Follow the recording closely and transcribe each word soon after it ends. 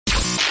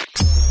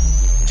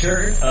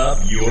Turn up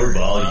your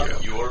volume.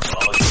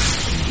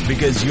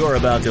 Because you're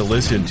about to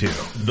listen to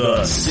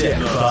The Sick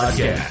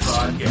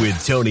Podcast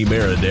with Tony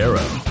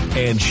Marinaro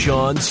and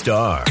Sean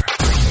Starr.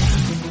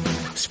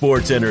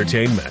 Sports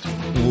entertainment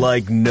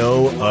like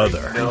no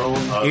other.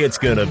 It's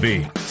gonna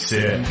be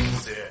sick.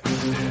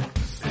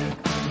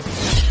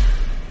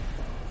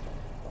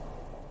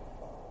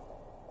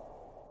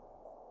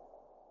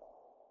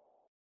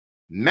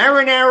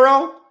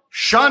 Marinaro,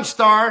 Sean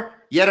Starr,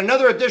 yet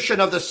another edition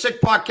of the Sick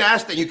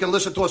Podcast, and you can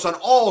listen to us on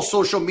all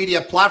social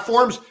media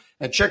platforms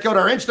and check out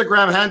our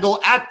Instagram handle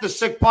at the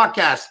Sick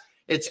Podcast.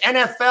 It's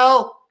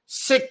NFL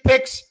Sick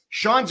Picks.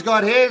 Sean's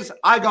got his,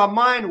 I got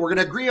mine. We're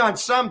going to agree on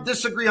some,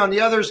 disagree on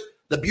the others.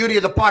 The beauty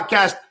of the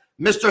podcast.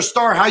 Mr.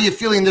 Starr, how are you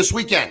feeling this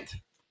weekend?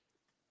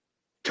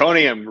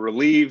 Tony, I'm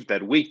relieved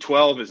that Week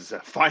 12 is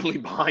finally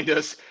behind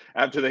us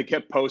after they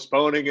kept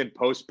postponing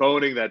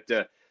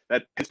that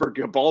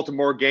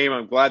Pittsburgh-Baltimore game.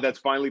 I'm glad that's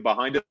finally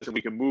behind us and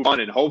we can move on,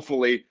 and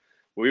hopefully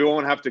we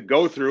won't have to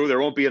go through. There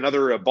won't be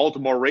another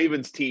Baltimore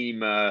Ravens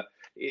team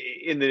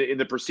in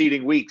the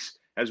preceding weeks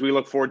as we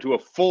look forward to a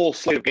full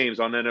slate of games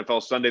on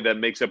NFL Sunday that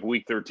makes up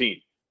Week 13.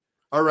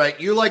 All right,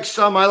 you like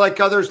some, I like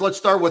others. Let's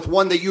start with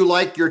one that you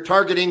like. You're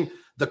targeting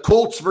the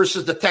Colts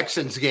versus the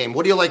Texans game.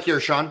 What do you like here,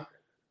 Sean?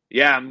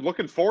 Yeah, I'm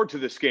looking forward to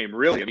this game,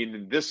 really. I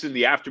mean, this in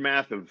the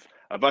aftermath of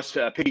us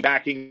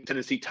piggybacking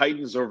Tennessee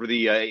Titans over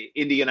the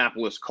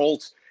Indianapolis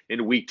Colts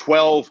in Week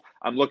 12.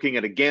 I'm looking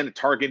at, again,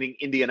 targeting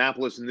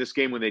Indianapolis in this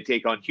game when they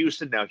take on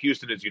Houston. Now,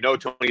 Houston, as you know,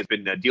 Tony, has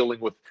been dealing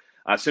with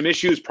some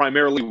issues,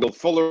 primarily Will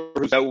Fuller,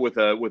 who's out with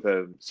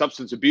a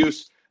substance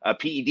abuse,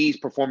 PEDs,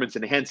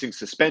 performance-enhancing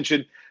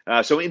suspension.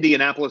 So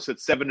Indianapolis at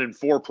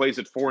 7-4 plays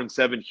at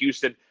 4-7.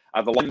 Houston,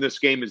 the line in this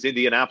game is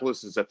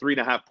Indianapolis is a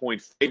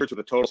 3.5-point favorite with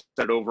a total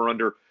set over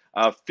under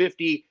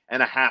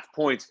 50.5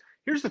 points.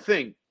 Here's the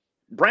thing.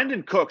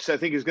 Brandon Cooks, I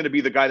think, is going to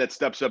be the guy that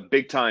steps up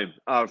big time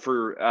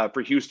for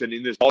Houston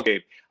in this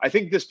ballgame. I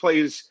think this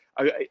plays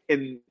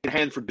in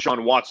hand for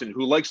Deshaun Watson,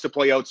 who likes to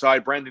play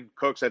outside. Brandon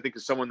Cooks, I think,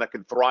 is someone that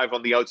can thrive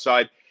on the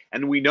outside.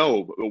 And we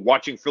know,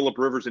 watching Phillip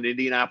Rivers in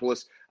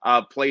Indianapolis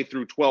play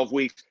through 12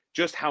 weeks,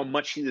 just how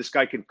much this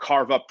guy can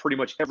carve up pretty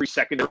much every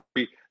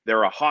secondary.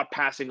 They're a hot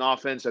passing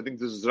offense. I think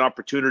this is an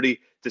opportunity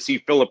to see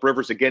Phillip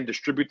Rivers again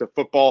distribute the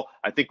football.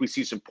 I think we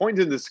see some points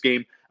in this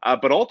game.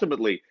 But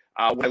ultimately,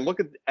 when I look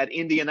at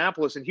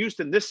Indianapolis and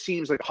Houston, this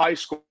seems like a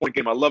high-scoring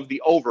game. I love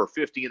the over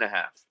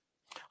 50.5.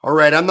 All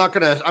right, I'm going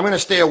to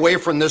stay away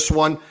from this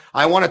one.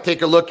 I want to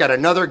take a look at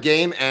another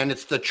game, and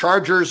it's the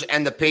Chargers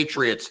and the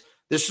Patriots.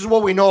 This is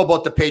what we know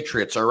about the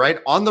Patriots, all right?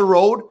 On the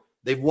road,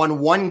 they've won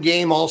one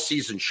game all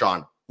season,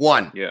 Sean.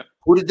 One. Yeah.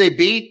 Who did they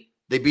beat?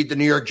 They beat the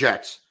New York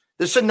Jets.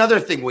 This is another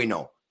thing we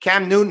know.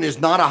 Cam Newton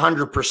is not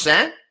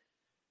 100%.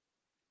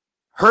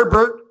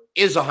 Herbert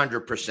is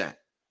 100%.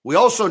 We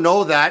also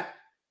know that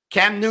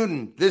Cam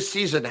Newton this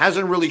season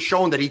hasn't really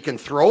shown that he can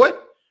throw it.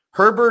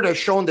 Herbert has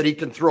shown that he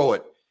can throw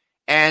it.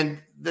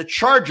 And the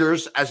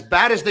Chargers, as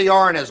bad as they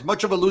are and as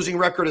much of a losing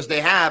record as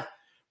they have,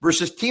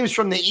 versus teams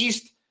from the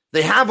East,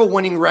 they have a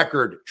winning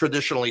record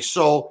traditionally.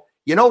 So,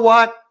 you know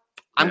what?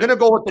 I'm going to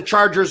go with the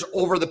Chargers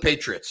over the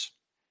Patriots.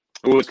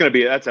 Well,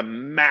 that's a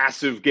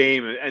massive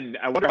game. And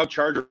I wonder how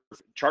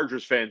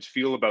Chargers fans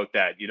feel about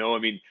that. You know, I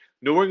mean,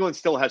 New England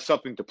still has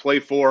something to play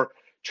for.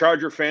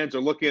 Charger fans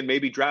are looking at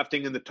maybe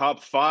drafting in the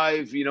top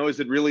 5. You know, is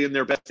it really in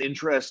their best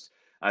interest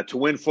to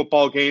win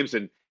football games?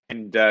 And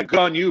good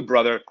on you,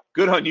 brother.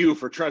 Good on you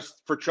for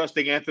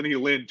trusting Anthony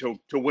Lynn to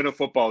win a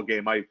football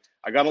game. I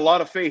got a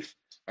lot of faith.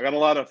 I got a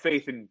lot of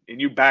faith in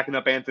you backing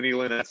up Anthony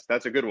Lynn.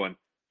 That's a good one.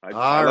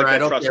 All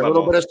right, okay, a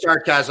little bit of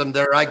sarcasm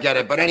there. I get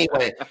it. But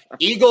anyway,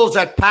 Eagles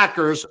at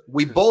Packers,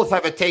 we both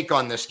have a take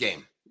on this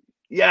game.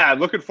 Yeah,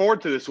 looking forward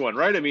to this one,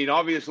 right? I mean,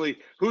 obviously,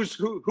 who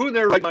in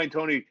their right mind,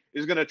 Tony,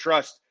 is going to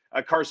trust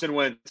Carson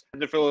Wentz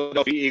and the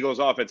Philadelphia Eagles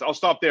offense? I'll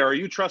stop there. Are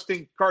you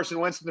trusting Carson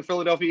Wentz and the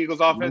Philadelphia Eagles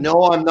offense?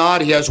 No, I'm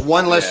not. He has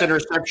one less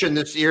interception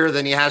this year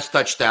than he has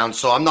touchdowns,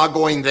 so I'm not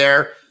going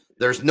there.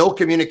 There's no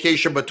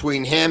communication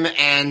between him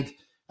and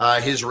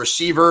his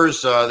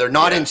receivers. They're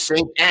not in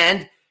sync.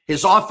 And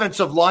his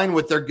offensive line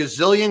with their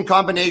gazillion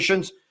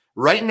combinations.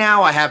 Right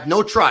now, I have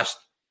no trust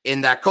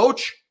in that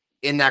coach,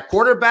 in that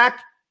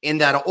quarterback, in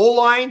that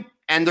O-line,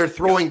 and their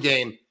throwing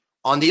game.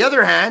 On the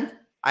other hand,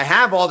 I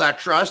have all that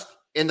trust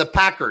in the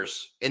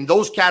Packers in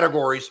those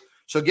categories.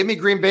 So give me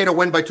Green Bay to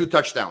win by 2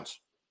 touchdowns.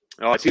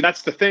 Oh, see,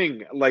 that's the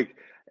thing. Like,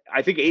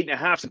 I think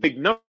 8.5 is a big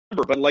number,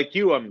 but like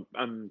you,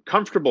 I'm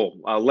comfortable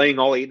laying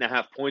all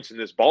 8.5 points in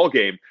this ball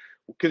game,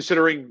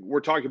 considering we're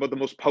talking about the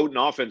most potent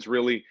offense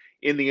really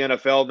in the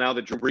NFL now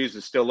that Drew Brees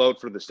is still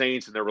out for the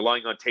Saints and they're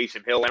relying on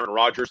Taysom Hill, Aaron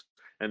Rodgers,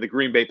 and the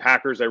Green Bay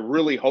Packers. I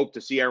really hope to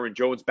see Aaron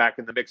Jones back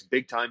in the mix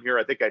big time here.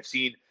 I think I've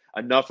seen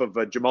enough of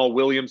Jamal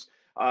Williams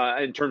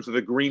in terms of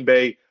the Green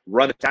Bay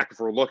run attack.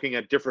 If we're looking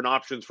at different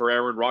options for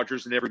Aaron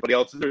Rodgers and everybody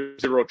else, there's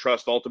zero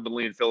trust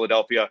ultimately in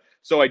Philadelphia.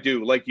 So I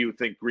do, like you,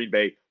 think Green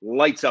Bay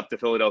lights up the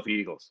Philadelphia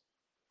Eagles.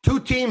 2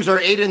 teams are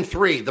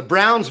 8-3. The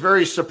Browns,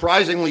 very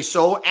surprisingly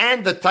so,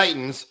 and the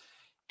Titans.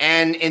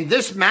 And in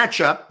this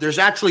matchup, there's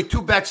actually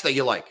 2 bets that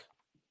you like.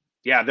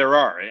 Yeah, there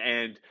are.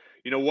 And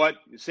you know what?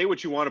 Say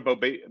what you want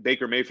about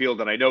Baker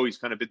Mayfield, and I know he's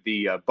kind of at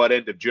the butt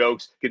end of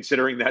jokes,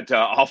 considering that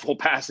awful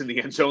pass in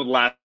the end zone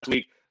last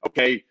week.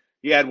 Okay,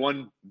 he had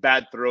one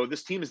bad throw.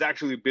 This team has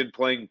actually been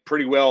playing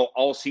pretty well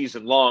all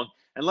season long.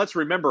 And let's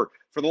remember,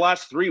 for the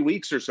last 3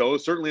 weeks or so,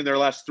 certainly in their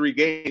last 3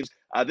 games,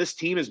 this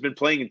team has been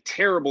playing in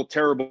terrible,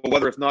 terrible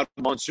weather, if not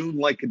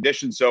monsoon-like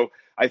conditions. So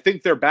I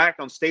think they're back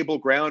on stable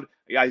ground.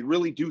 I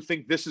really do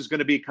think this is going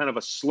to be kind of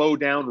a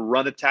slow-down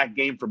run attack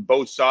game from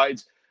both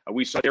sides.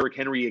 We saw Derrick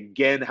Henry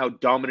again, how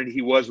dominant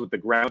he was with the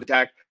ground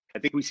attack. I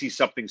think we see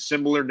something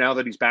similar now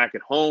that he's back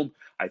at home.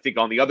 I think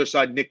on the other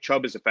side, Nick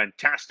Chubb is a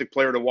fantastic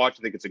player to watch.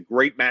 I think it's a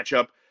great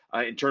matchup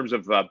in terms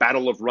of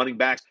battle of running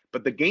backs.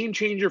 But the game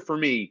changer for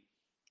me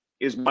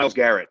is Myles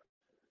Garrett.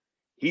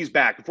 He's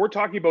back. If we're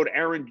talking about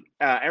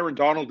Aaron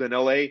Donald in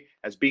LA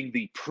as being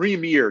the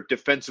premier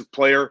defensive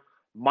player,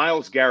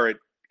 Myles Garrett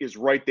is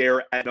right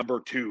there at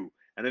number 2.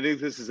 And I think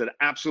this is an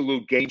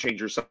absolute game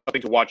changer,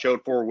 something to watch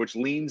out for, which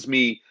leans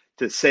me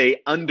to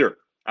say under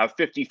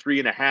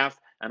 53.5.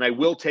 And I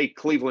will take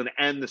Cleveland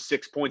and the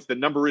 6 points. The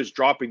number is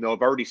dropping, though.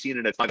 I've already seen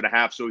it at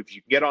 5.5. So if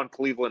you get on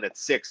Cleveland at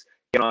 6,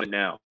 get on it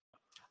now.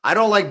 I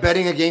don't like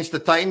betting against the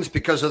Titans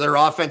because of their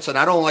offense, and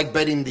I don't like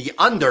betting the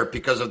under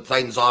because of the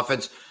Titans'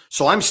 offense.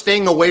 So I'm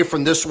staying away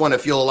from this one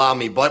if you'll allow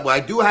me. But I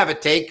do have a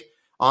take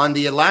on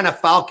the Atlanta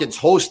Falcons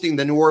hosting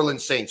the New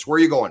Orleans Saints. Where are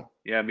you going?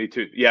 Yeah, me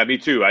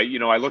too.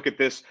 I look at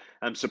this.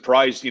 I'm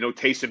surprised,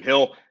 Taysom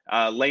Hill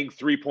laying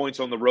 3 points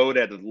on the road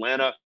at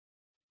Atlanta.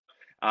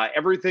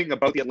 Everything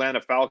about the Atlanta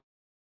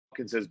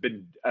Falcons has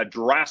been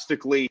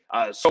drastically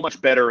so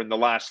much better in the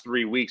last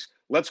 3 weeks.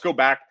 Let's go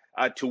back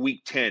to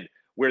week 10,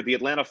 where the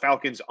Atlanta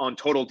Falcons on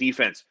total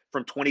defense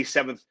from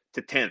 27th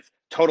to 10th.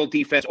 Total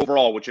defense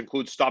overall, which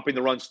includes stopping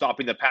the run,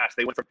 stopping the pass.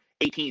 They went from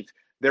 18th.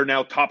 They're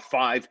now top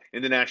 5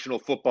 in the National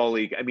Football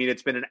League. I mean,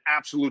 it's been an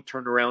absolute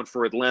turnaround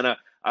for Atlanta.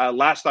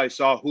 Last I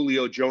saw,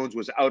 Julio Jones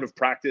was out of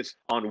practice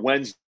on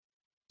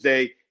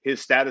Wednesday.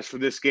 His status for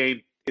this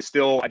game is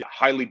still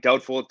highly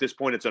doubtful at this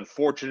point. It's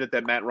unfortunate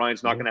that Matt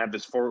Ryan's not going to have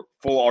this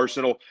full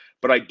arsenal,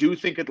 but I do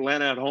think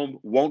Atlanta at home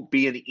won't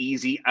be an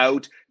easy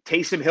out.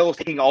 Taysom Hill is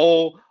taking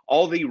all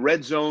the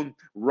red zone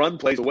run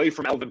plays away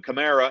from Alvin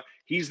Kamara.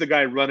 He's the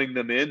guy running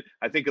them in.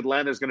 I think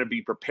Atlanta is going to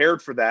be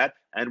prepared for that.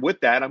 And with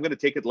that, I'm going to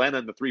take Atlanta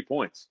in the 3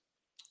 points.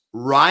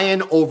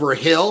 Ryan over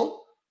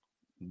Hill,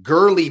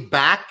 Gurley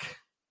back,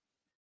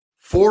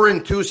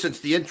 4-2 since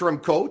the interim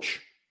coach.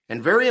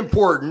 And very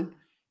important,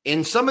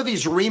 in some of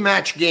these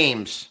rematch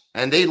games,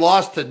 and they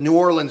lost to New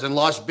Orleans and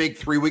lost big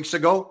 3 weeks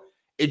ago,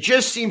 it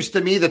just seems to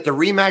me that the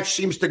rematch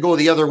seems to go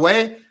the other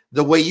way,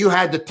 the way you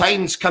had the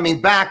Titans coming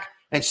back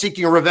and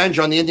seeking revenge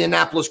on the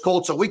Indianapolis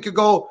Colts a week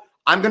ago.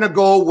 I'm going to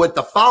go with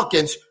the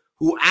Falcons,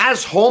 who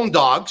as home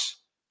dogs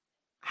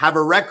have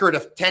a record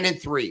of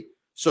 10-3.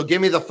 So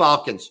give me the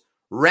Falcons.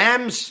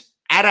 Rams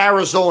at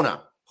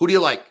Arizona. Who do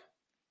you like?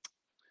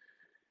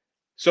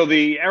 So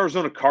the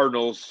Arizona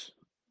Cardinals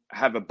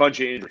have a bunch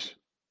of injuries,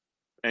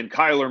 and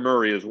Kyler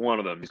Murray is one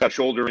of them. He's got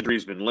shoulder injury.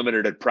 He's been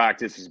limited at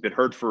practice. He's been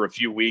hurt for a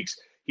few weeks.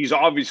 He's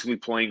obviously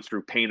playing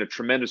through pain, a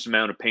tremendous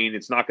amount of pain.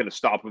 It's not going to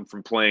stop him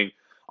from playing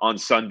on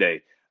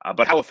Sunday.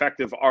 But how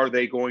effective are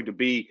they going to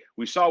be?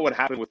 We saw what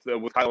happened with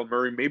Kyler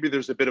Murray. Maybe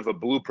there's a bit of a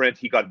blueprint.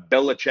 He got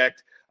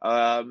Belichicked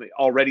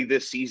already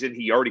this season.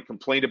 He already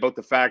complained about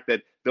the fact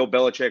that Bill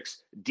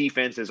Belichick's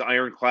defense, as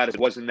ironclad as it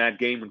was in that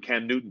game when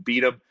Cam Newton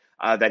beat him,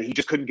 that he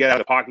just couldn't get out of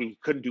the pocket. He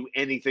couldn't do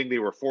anything. They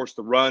were forced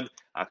to run.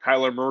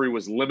 Kyler Murray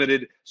was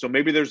limited. So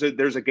maybe there's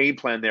a game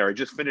plan there. I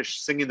just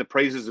finished singing the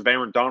praises of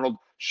Aaron Donald.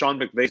 Sean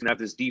McVay's going to have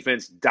this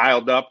defense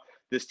dialed up.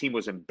 This team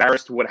was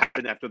embarrassed what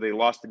happened after they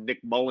lost to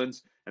Nick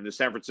Mullins and the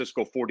San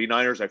Francisco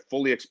 49ers. I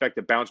fully expect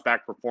a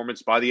bounce-back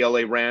performance by the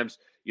LA Rams.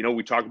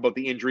 We talk about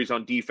the injuries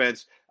on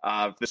defense,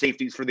 the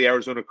safeties for the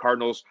Arizona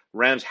Cardinals.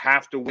 Rams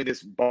have to win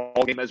this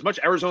ball game, as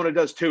much Arizona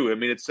does too. I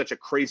mean, it's such a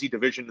crazy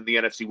division in the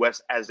NFC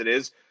West as it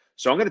is.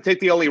 So I'm going to take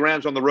the LA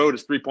Rams on the road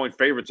as 3-point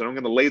favorites, and I'm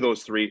going to lay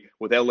those 3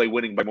 with LA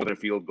winning by more than a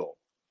field goal.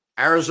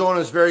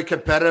 Arizona is very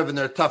competitive, and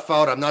they're tough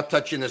out. I'm not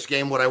touching this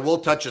game. What I will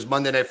touch is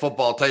Monday Night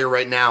Football. I'll tell you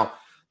right now.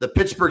 The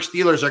Pittsburgh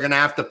Steelers are going to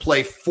have to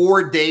play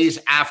 4 days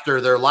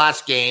after their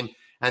last game,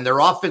 and their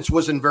offense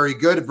wasn't very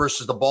good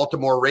versus the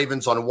Baltimore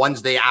Ravens on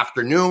Wednesday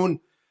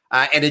afternoon.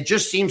 And it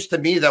just seems to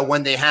me that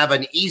when they have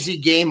an easy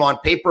game on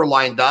paper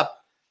lined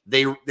up,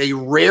 they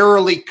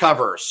rarely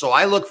cover. So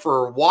I look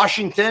for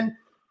Washington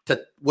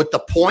with the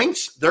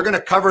points. They're going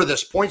to cover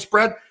this point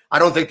spread. I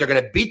don't think they're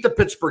going to beat the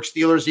Pittsburgh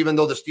Steelers, even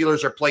though the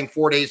Steelers are playing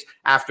 4 days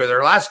after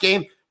their last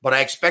game, but I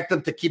expect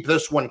them to keep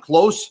this one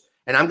close.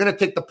 And I'm going to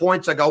take the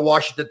points. I got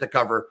Washington to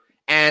cover.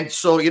 And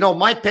so,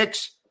 my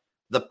picks,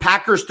 the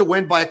Packers to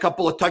win by a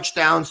couple of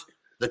touchdowns,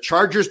 the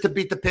Chargers to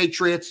beat the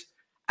Patriots,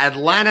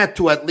 Atlanta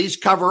to at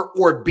least cover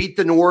or beat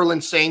the New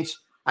Orleans Saints.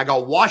 I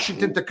got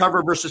Washington to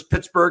cover versus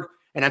Pittsburgh.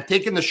 And I'm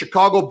taking the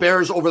Chicago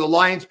Bears over the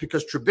Lions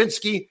because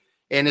Trubisky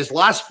in his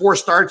last 4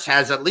 starts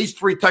has at least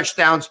 3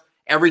 touchdowns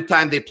every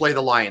time they play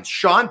the Lions.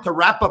 Sean, to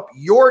wrap up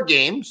your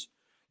games,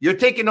 you're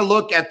taking a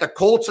look at the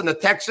Colts and the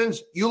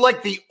Texans. You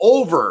like the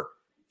over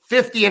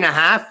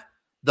 50.5.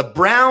 The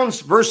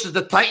Browns versus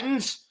the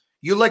Titans,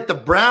 you like the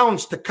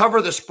Browns to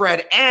cover the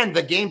spread and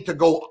the game to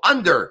go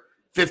under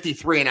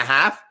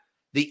 53.5.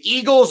 The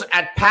Eagles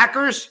at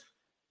Packers,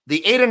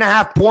 the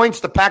 8.5 points,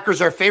 the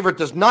Packers are favorite,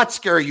 does not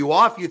scare you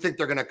off. You think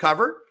they're going to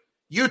cover.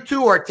 You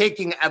two are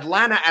taking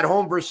Atlanta at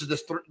home versus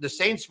the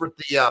Saints with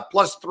the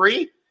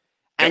 +3.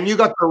 And you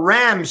got the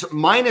Rams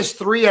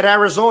 -3 at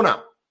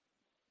Arizona.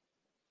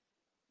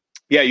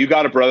 Yeah, you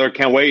got it, brother.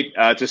 Can't wait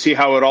to see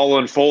how it all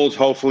unfolds.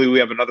 Hopefully we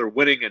have another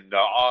winning and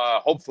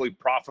hopefully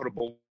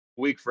profitable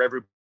week for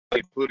everybody,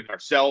 including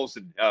ourselves.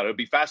 And it'll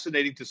be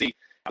fascinating to see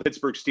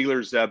Pittsburgh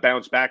Steelers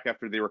bounce back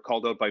after they were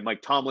called out by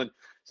Mike Tomlin.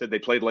 Said they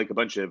played like a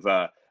bunch of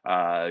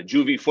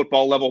juvie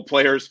football level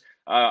players.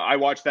 I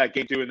watched that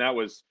game too, and that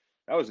was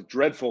a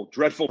dreadful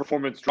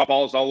performance. Drop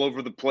balls all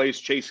over the place.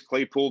 Chase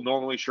Claypool,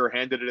 normally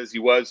sure-handed it as he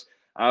was.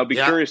 I'll be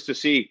curious to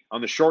see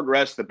on the short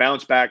rest, the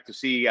bounce back, to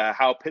see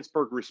how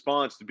Pittsburgh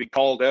responds to be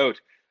called out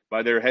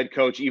by their head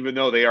coach, even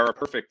though they are a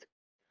perfect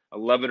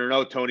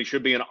 11-0. Tony,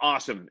 should be an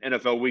awesome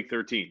NFL Week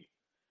 13.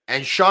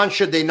 And Sean,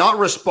 should they not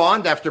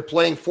respond after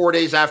playing 4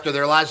 days after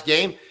their last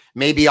game,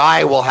 maybe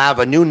I will have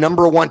a new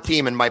number one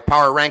team in my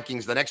power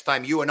rankings the next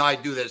time you and I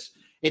do this.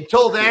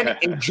 Until then,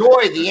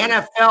 enjoy the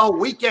NFL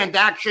weekend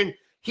action.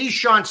 He's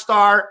Sean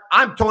Starr.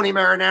 I'm Tony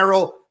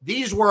Marinaro.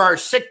 These were our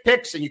sick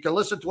picks, and you can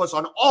listen to us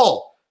on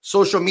all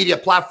social media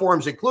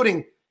platforms,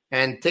 including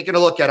and taking a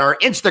look at our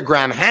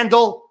Instagram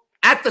handle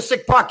at The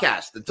Sick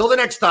Podcast. Until the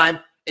next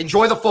time,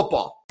 enjoy the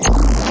football.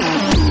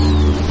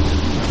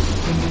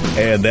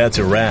 And that's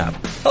a wrap.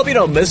 Hope you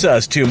don't miss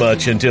us too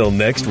much until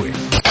next week.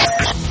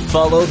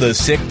 Follow The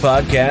Sick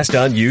Podcast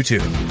on YouTube,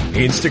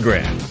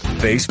 Instagram,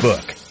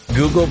 Facebook,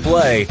 Google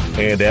Play,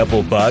 and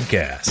Apple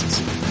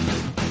Podcasts.